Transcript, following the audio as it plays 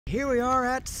Here we are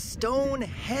at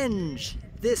Stonehenge.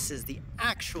 This is the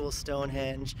actual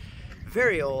Stonehenge,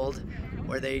 very old,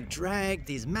 where they dragged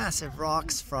these massive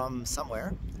rocks from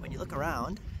somewhere. When you look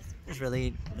around, there's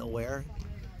really nowhere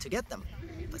to get them.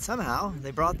 But somehow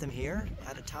they brought them here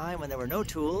at a time when there were no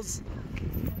tools,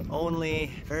 only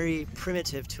very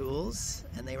primitive tools,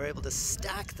 and they were able to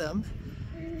stack them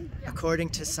according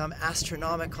to some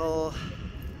astronomical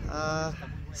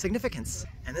significance.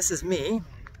 And this is me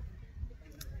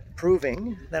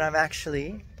proving that I'm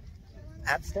actually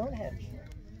at Stonehenge.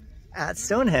 At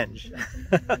Stonehenge.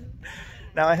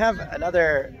 Now I have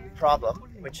another problem,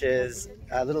 which is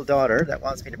a little daughter that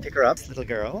wants me to pick her up, little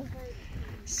girl.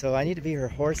 So I need to be her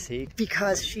horsey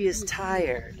because she is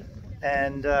tired.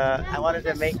 And I wanted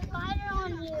to make...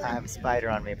 I have a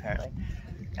spider on me apparently.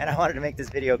 And I wanted to make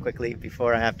this video quickly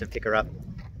before I have to pick her up.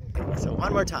 So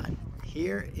one more time.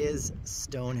 Here is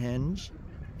Stonehenge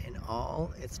in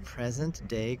all its present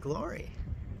day glory.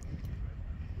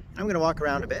 I'm going to walk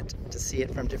around a bit to see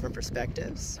it from different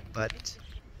perspectives, but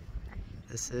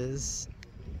this is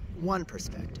one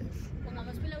perspective.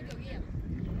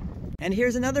 And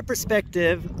here's another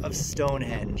perspective of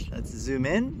Stonehenge. Let's zoom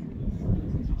in.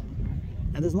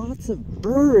 And there's lots of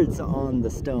birds on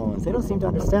the stones. They don't seem to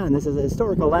understand this is a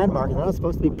historical landmark and they're not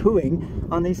supposed to be pooing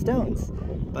on these stones.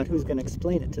 But who's going to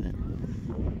explain it to them?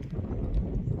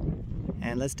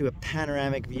 And let's do a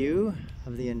panoramic view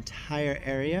of the entire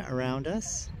area around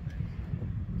us.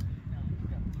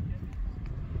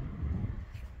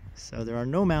 So there are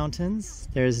no mountains.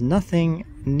 There's nothing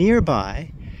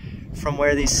nearby from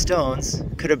where these stones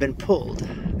could have been pulled.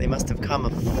 They must have come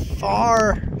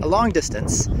a long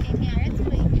distance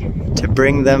to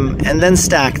bring them and then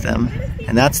stack them.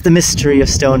 And that's the mystery of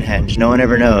Stonehenge. No one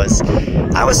ever knows.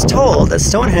 I was told that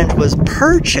Stonehenge was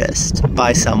purchased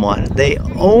by someone. They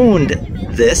owned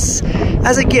this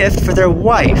as a gift for their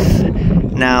wife.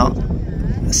 Now,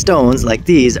 stones like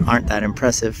these aren't that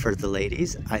impressive for the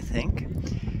ladies, I think.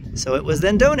 So it was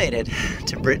then donated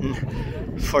to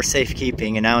Britain for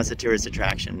safekeeping, and now it's a tourist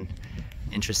attraction.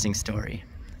 Interesting story.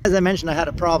 As I mentioned, I had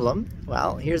a problem.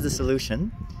 Well, here's the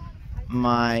solution.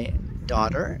 My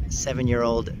daughter,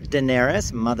 7-year-old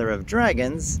Daenerys, mother of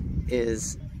dragons,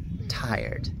 is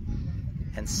tired.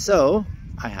 And so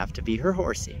I have to be her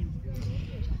horsey.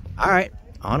 All right,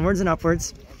 onwards and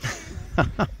upwards.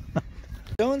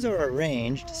 Stones are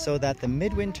arranged so that the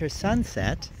midwinter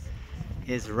sunset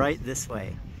is right this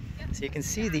way. So you can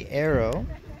see the arrow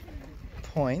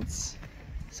points.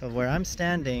 So where I'm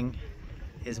standing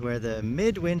is where the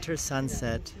midwinter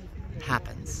sunset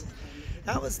happens.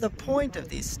 That was the point of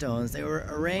these stones. They were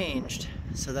arranged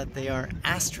so that they are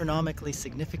astronomically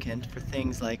significant for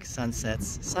things like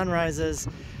sunsets, sunrises,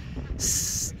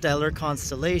 stellar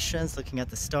constellations, looking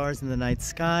at the stars in the night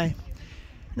sky.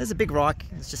 And there's a big rock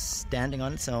that's just standing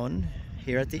on its own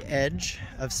here at the edge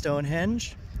of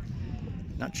Stonehenge.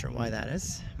 Not sure why that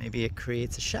is. Maybe it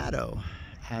creates a shadow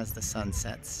as the sun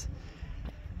sets.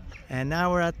 And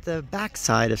now we're at the back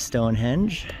side of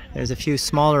Stonehenge. There's a few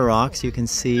smaller rocks you can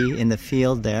see in the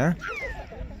field there.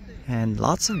 And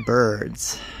lots of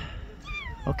birds.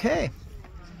 Okay.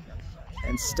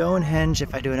 And Stonehenge,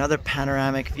 if I do another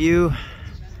panoramic view,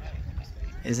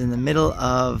 is in the middle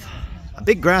of a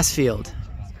big grass field.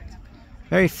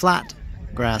 Very flat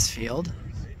grass field.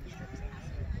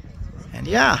 And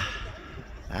yeah,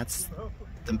 that's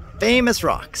the famous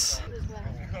rocks.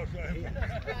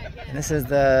 And this is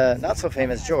the not so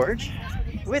famous George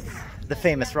with the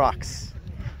famous rocks.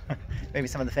 Maybe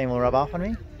some of the fame will rub off on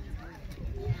me.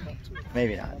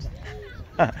 Maybe not.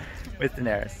 With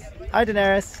Daenerys. Hi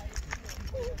Daenerys.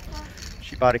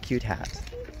 She bought a cute hat.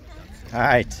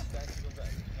 Alright.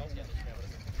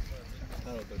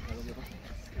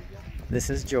 This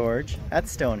is George at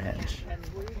Stonehenge.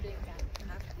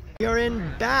 We are in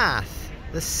Bath,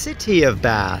 the city of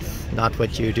Bath. Not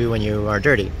what you do when you are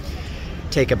dirty.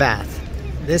 Take a bath.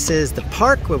 This is the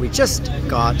park where we just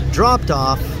got dropped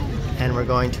off, and we're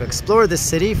going to explore this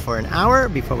city for an hour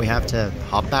before we have to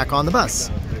hop back on the bus.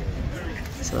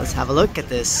 So let's have a look at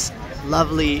this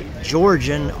lovely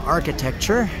Georgian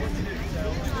architecture.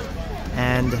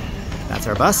 And that's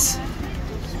our bus.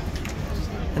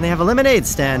 And they have a lemonade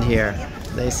stand here.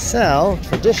 They sell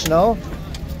traditional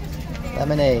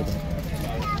lemonade.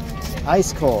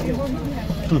 Ice cold.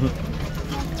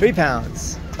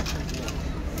 £3.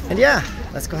 And yeah,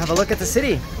 let's go have a look at the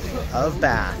city of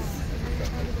Bath.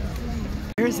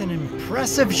 Here's an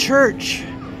impressive church.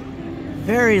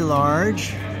 Very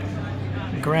large,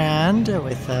 grand,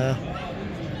 with a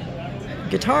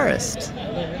guitarist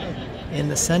in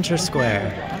the center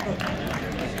square.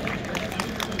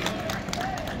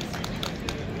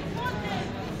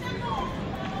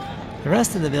 The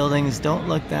rest of the buildings don't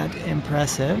look that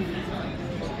impressive,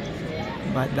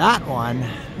 but that one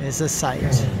is a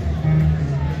sight.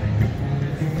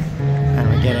 And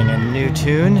we're getting a new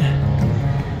tune.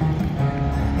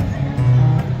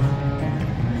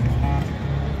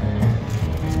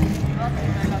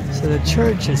 So the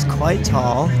church is quite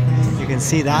tall. You can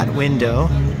see that window.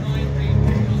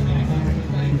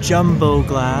 Jumbo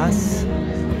glass.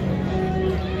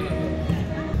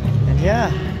 And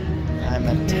yeah, I'm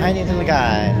a tiny little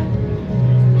guy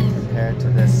compared to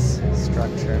this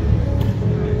structure.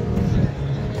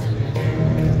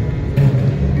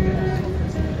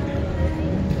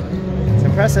 It's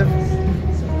impressive.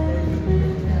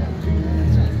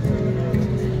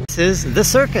 This is the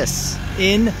Circus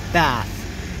in Bath.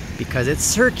 Because it's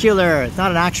circular. It's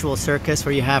not an actual circus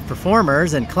where you have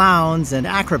performers and clowns and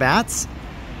acrobats,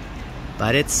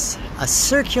 but it's a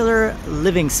circular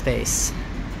living space,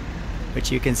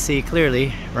 which you can see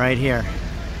clearly right here.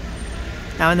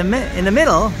 Now in the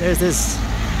middle, there's this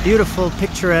beautiful,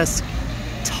 picturesque,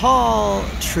 tall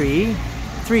tree,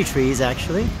 3 trees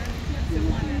actually,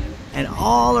 and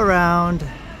all around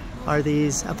are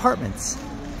these apartments,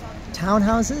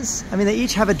 townhouses. I mean, they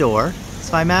each have a door,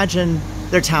 so I imagine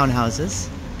they're townhouses.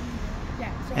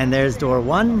 And there's door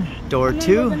 1, door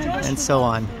 2, and so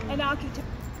on.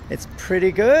 It's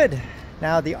pretty good.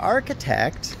 Now the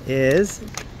architect is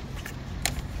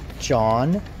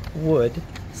John Wood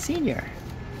Sr.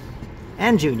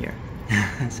 and Jr.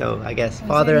 So I guess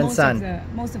father and son.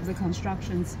 Most of the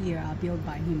constructions here are built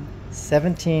by him.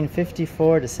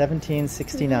 1754 to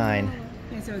 1769.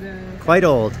 Yeah, so quite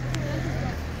old.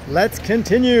 Let's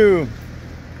continue.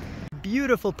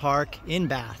 Beautiful park in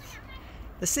Bath,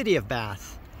 the city of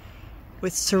Bath,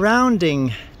 with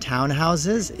surrounding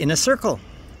townhouses in a circle.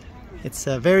 It's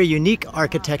a very unique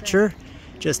architecture,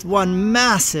 just one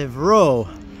massive row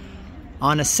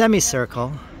on a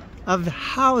semicircle of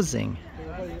housing.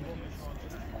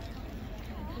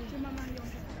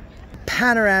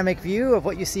 Panoramic view of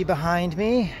what you see behind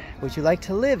me. Would you like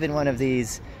to live in one of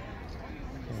these?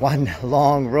 One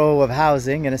long row of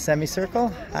housing in a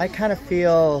semicircle? I kind of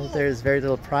feel there's very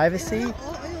little privacy,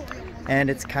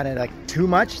 and it's kind of like too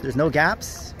much. There's no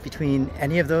gaps between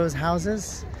any of those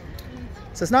houses.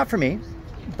 So it's not for me,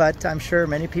 but I'm sure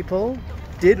many people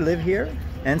did live here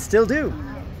and still do.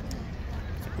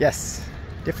 Yes,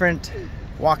 different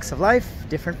walks of life,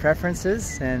 different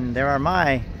preferences, and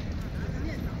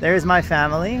there's my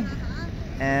family.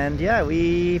 And yeah,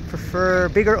 we prefer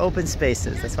bigger open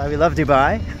spaces. That's why we love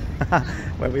Dubai,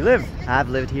 where we live. I've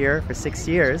lived here for 6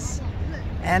 years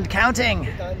and counting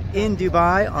in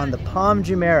Dubai on the Palm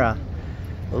Jumeirah.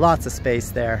 Lots of space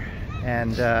there,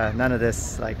 and none of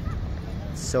this like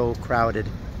so crowded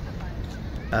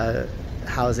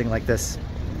housing like this.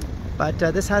 But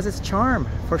this has its charm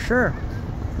for sure.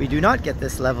 We do not get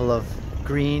this level of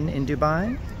green in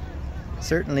Dubai.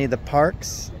 Certainly the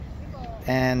parks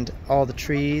and all the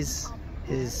trees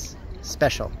is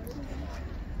special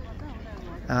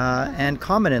and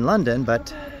common in London,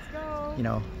 but you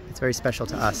know, it's very special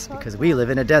to us because we live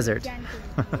in a desert.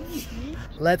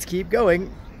 Let's keep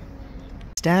going.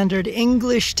 Standard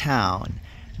English town,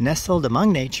 nestled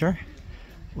among nature,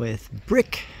 with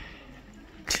brick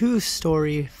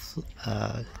 2-story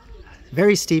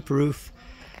very steep roof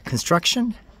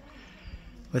construction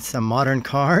with some modern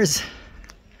cars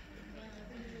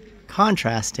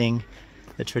contrasting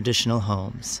the traditional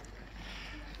homes,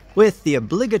 with the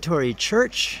obligatory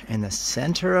church in the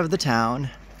center of the town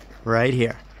right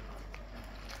here.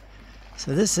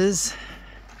 So this is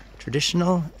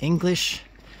traditional English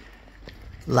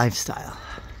lifestyle.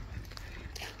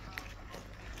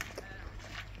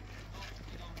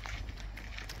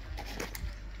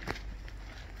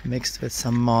 Mixed with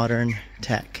some modern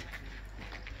tech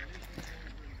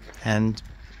and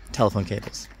telephone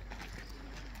cables.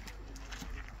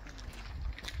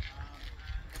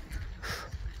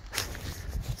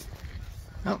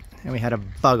 Oh, and we had a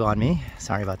bug on me.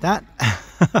 Sorry about that.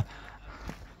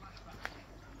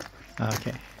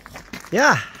 Okay.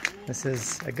 Yeah, this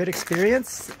is a good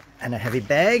experience and a heavy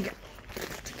bag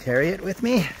to carry it with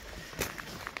me.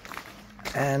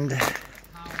 And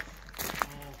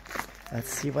let's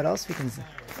see what else we can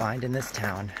find in this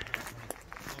town.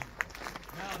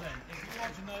 Now then, if you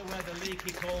want to know where the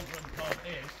Leaky Cauldron pub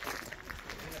is,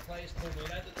 in a place called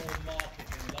Leatherall Market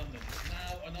in London. It's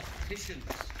now an optician's.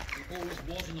 It always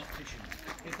was an optician.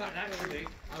 In fact, actually,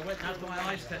 I went and had my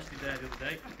eyes tested there the other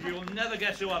day. You'll never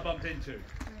guess who I bumped into.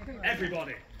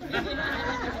 Everybody.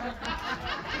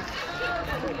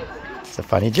 It's a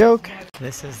funny joke.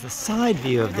 This is the side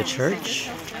view of the church.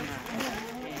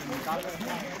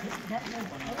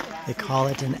 They call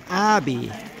it an abbey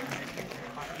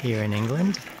here in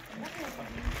England.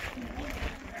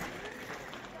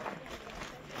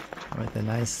 With a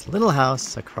nice little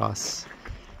house across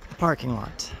the parking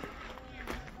lot.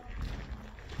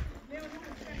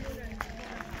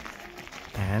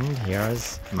 And here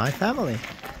is my family.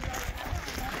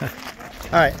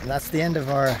 Alright, that's the end of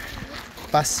our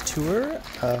bus tour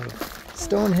of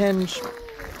Stonehenge,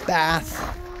 Bath,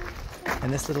 in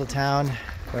this little town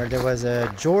where there was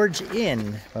a George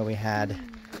Inn where we had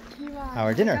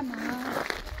our dinner.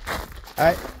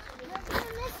 Alright,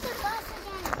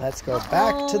 let's go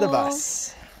back to the bus.